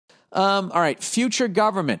All right, future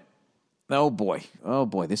government. Oh boy,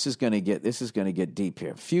 this is gonna get deep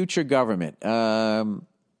here. Future government.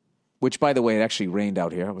 Which, by the way, it actually rained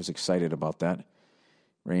out here. I was excited about that.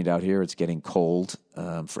 Rained out here. It's getting cold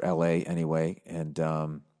for L.A. anyway, and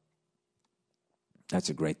that's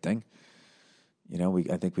a great thing. You know,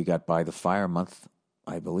 I think we got by the fire month,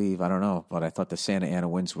 I believe. I don't know, but I thought the Santa Ana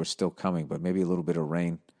winds were still coming, but maybe a little bit of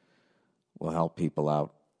rain will help people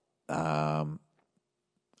out.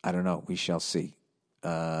 I don't know. We shall see.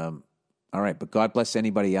 All right, but God bless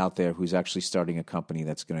anybody out there who's actually starting a company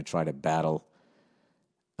that's going to try to battle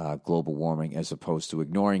global warming as opposed to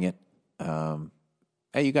ignoring it.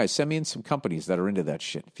 Hey, you guys, send me in some companies that are into that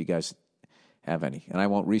shit if you guys have any. And I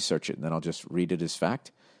won't research it, and then I'll just read it as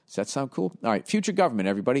fact. Does that sound cool? All right, future government,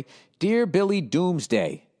 everybody. Dear Billy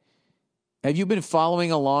Doomsday, have you been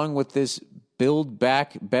following along with this Build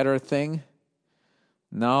Back Better thing?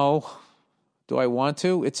 No. Do I want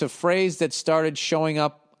to? It's a phrase that started showing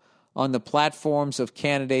up on the platforms of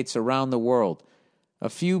candidates around the world. A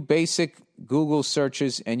few basic Google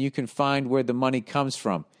searches, and you can find where the money comes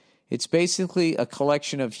from. It's basically a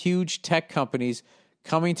collection of huge tech companies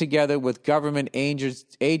coming together with government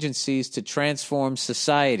agencies to transform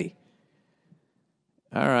society.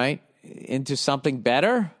 All right. Into something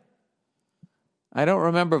better? I don't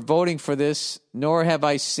remember voting for this, nor have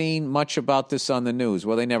I seen much about this on the news.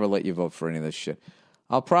 Well, they never let you vote for any of this shit.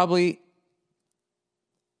 I'll probably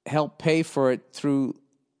help pay for it through,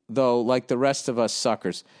 though, like the rest of us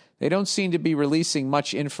suckers. They don't seem to be releasing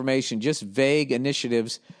much information, just vague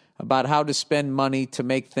initiatives about how to spend money to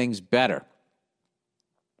make things better.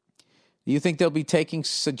 Do you think they'll be taking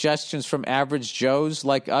suggestions from average Joes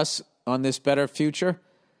like us on this better future?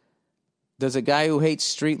 Does a guy who hates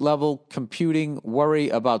street-level computing worry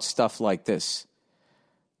about stuff like this?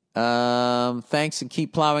 Thanks, and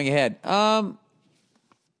keep plowing ahead.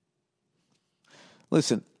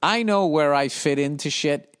 Listen, I know where I fit into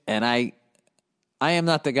shit, and I am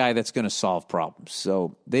not the guy that's going to solve problems.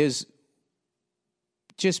 So there's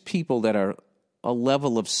just people that are a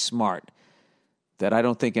level of smart that I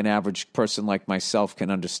don't think an average person like myself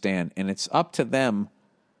can understand. And it's up to them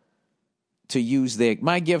to use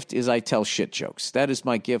my gift is I tell shit jokes. That is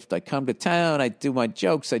my gift. I come to town, I do my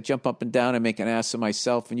jokes, I jump up and down, I make an ass of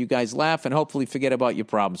myself, and you guys laugh and hopefully forget about your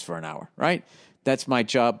problems for an hour, right? That's my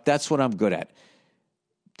job. That's what I'm good at.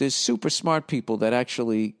 There's super smart people that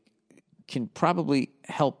actually can probably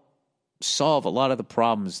help solve a lot of the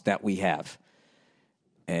problems that we have.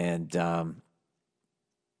 And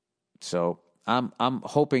so I'm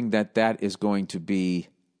hoping that is going to be,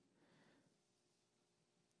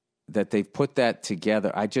 that they've put that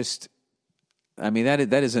together. That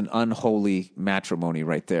is an unholy matrimony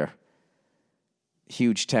right there.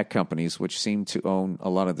 Huge tech companies, which seem to own a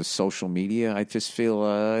lot of the social media. I just feel,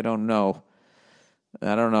 I don't know.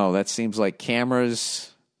 That seems like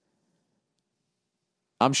cameras.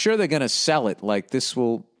 I'm sure they're going to sell it. Like this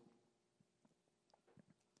will.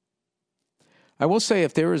 I will say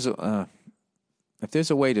if there's a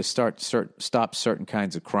way to stop certain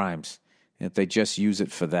kinds of crimes, if they just use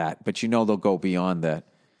it for that, but they'll go beyond that.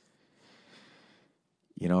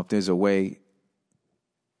 If there's a way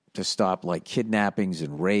to stop like kidnappings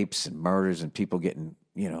and rapes and murders and people getting,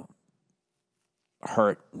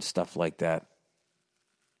 hurt and stuff like that.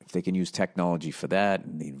 If they can use technology for that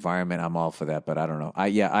and the environment, I'm all for that, but I don't know.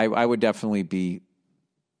 I would definitely be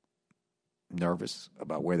nervous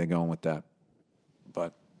about where they're going with that.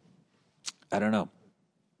 But I don't know.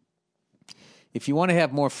 If you want to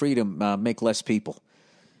have more freedom, make less people.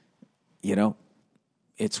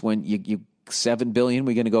 It's when you 7 billion,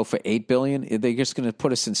 we're going to go for 8 billion. They're just going to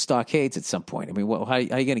put us in stockades at some point. I mean, how are you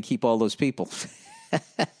going to keep all those people?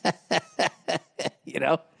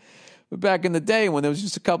 But back in the day when there was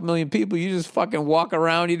just a couple million people, you just fucking walk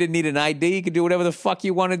around. You didn't need an ID. You could do whatever the fuck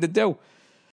you wanted to do.